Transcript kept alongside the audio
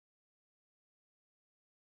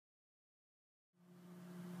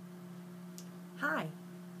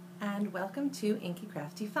and welcome to Inky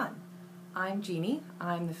Crafty Fun. I'm Jeannie.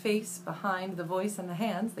 I'm the face behind the voice and the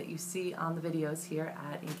hands that you see on the videos here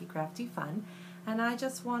at Inky Crafty Fun, and I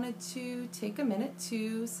just wanted to take a minute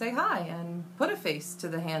to say hi and put a face to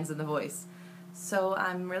the hands and the voice. So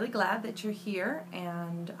I'm really glad that you're here,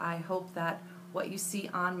 and I hope that what you see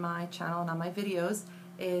on my channel and on my videos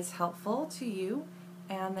is helpful to you,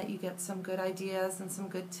 and that you get some good ideas and some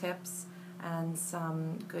good tips and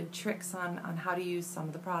some good tricks on how to use some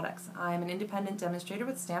of the products. I'm an independent demonstrator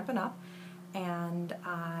with Stampin' Up! And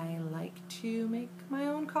I like to make my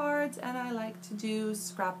own cards, and I like to do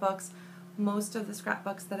scrapbooks. Most of the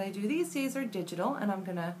scrapbooks that I do these days are digital, and I'm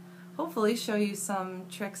going to hopefully show you some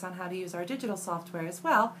tricks on how to use our digital software as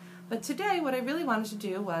well. But today what I really wanted to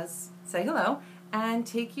do was say hello and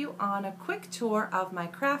take you on a quick tour of my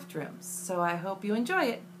craft rooms. So I hope you enjoy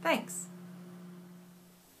it. Thanks!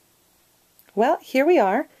 Well, here we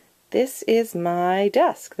are. This is my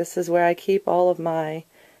desk. This is where I keep all of my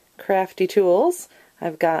crafty tools.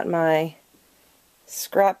 I've got my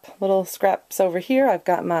little scraps over here. I've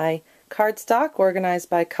got my cardstock organized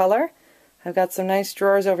by color. I've got some nice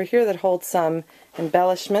drawers over here that hold some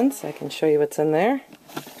embellishments. I can show you what's in there.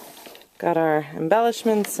 Got our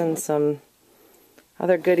embellishments and some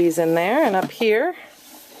other goodies in there. And up here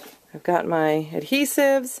I've got my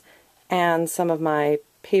adhesives and some of my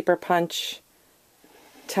paper punch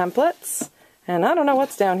templates, and I don't know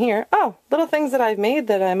what's down here. Oh, little things that I've made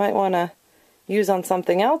that I might want to use on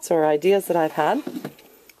something else, or ideas that I've had.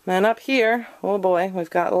 And up here, oh boy,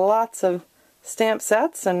 we've got lots of stamp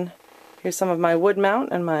sets, and here's some of my wood mount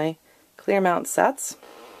and my clear mount sets.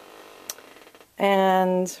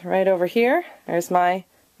 And right over here, there's my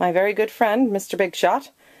very good friend, Mr. Big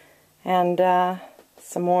Shot, and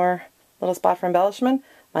some more little spot for embellishment.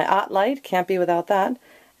 My OttLite, can't be without that,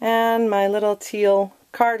 and my little teal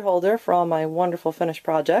card holder for all my wonderful finished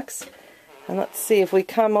projects. And let's see, if we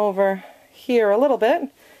come over here a little bit,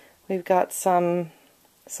 we've got some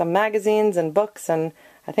magazines and books, and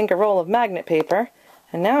I think a roll of magnet paper.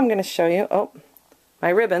 And now I'm going to show you, my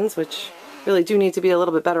ribbons, which really do need to be a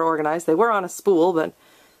little bit better organized. They were on a spool, but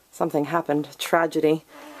something happened, tragedy.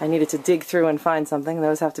 I needed to dig through and find something.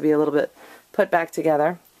 Those have to be a little bit put back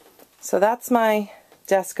together. So that's my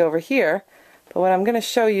desk over here, but what I'm going to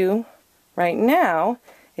show you right now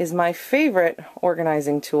is my favorite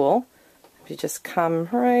organizing tool. If you just come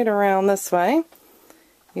right around this way,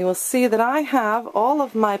 you will see that I have all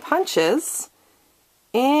of my punches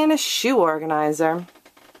in a shoe organizer,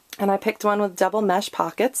 and I picked one with double mesh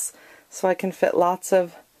pockets so I can fit lots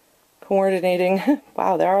of coordinating,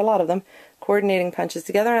 wow, there are a lot of them, coordinating punches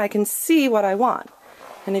together, and I can see what I want.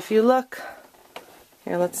 And if you look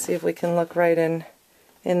here, let's see if we can look right in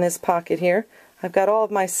this pocket here. I've got all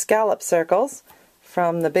of my scallop circles,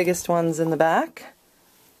 from the biggest ones in the back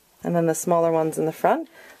and then the smaller ones in the front.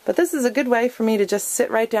 But this is a good way for me to just sit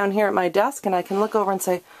right down here at my desk, and I can look over and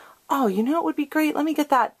say, oh, you know, it would be great, let me get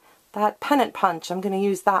that pennant punch, I'm going to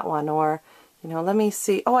use that one. Or, you know, let me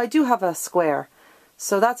see, oh, I do have a square.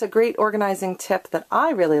 So that's a great organizing tip that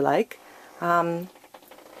I really like. Let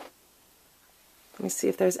me see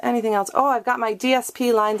if there's anything else. Oh, I've got my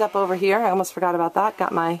DSP lined up over here. I almost forgot about that.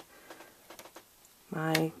 Got my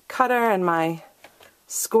cutter and my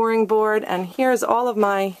scoring board, and here's all of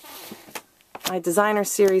my designer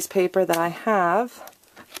series paper that I have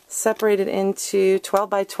separated into 12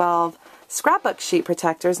 by 12 scrapbook sheet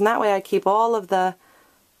protectors, and that way I keep all of the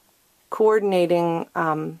coordinating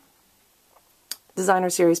designer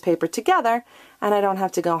series paper together, and I don't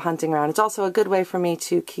have to go hunting around. It's also a good way for me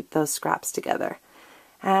to keep those scraps together.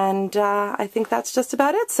 And I think that's just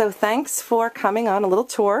about it. So thanks for coming on a little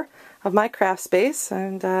tour of my craft space,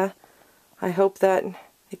 and I hope that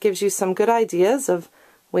it gives you some good ideas of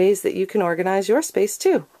ways that you can organize your space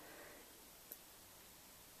too.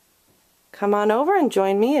 Come on over and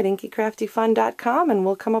join me at inkycraftyfun.com, and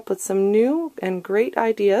we'll come up with some new and great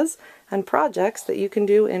ideas and projects that you can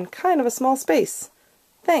do in kind of a small space.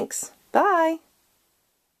 Thanks. Bye.